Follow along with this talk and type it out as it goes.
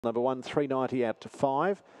Number 1, 390 out to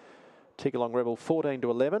 5. Tick Along Rebel 14 to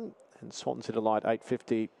 11. And Swansea Delight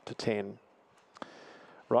 850 to 10.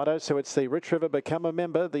 Righto, so it's the Rich River Become a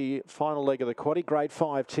Member, the final leg of the quaddie, Grade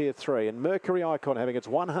 5, Tier 3. And Mercury Icon having its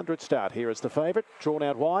 100 start. Here is the favourite, drawn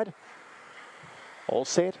out wide. All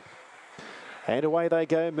set. And away they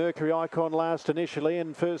go. Mercury Icon last initially,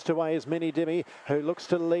 and first away is Mini Dimmy, who looks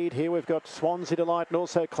to lead here. We've got Swansea Delight and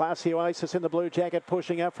also Classy Oasis in the blue jacket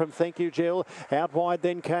pushing up from Thank You Jill. Out wide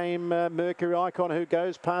then came Mercury Icon, who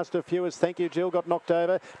goes past a few as Thank You Jill got knocked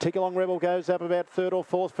over. Tick Along Rebel goes up about third or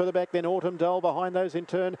fourth. Further back then Autumn Dole, behind those in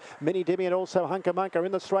turn Mini Dimmy and also Hunker Munker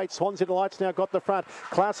in the straight. Swansea Delight's now got the front.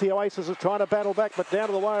 Classy Oasis is trying to battle back, but down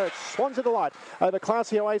to the wire it's Swansea Delight over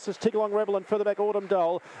Classy Oasis, Tick Along Rebel, and further back Autumn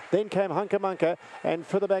Dole. Then came Hunker Munker, and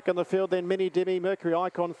further back on the field then Mini Dimmy, Mercury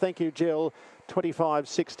Icon, Thank You Jill,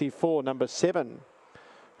 25.64. Number 7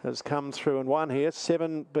 has come through and won here.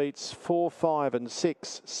 7 beats 4, 5 and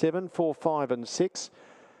 6. 7, 4, 5 and 6.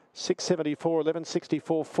 674,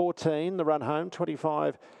 1164, 14. The run home,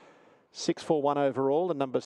 25.641 overall. And number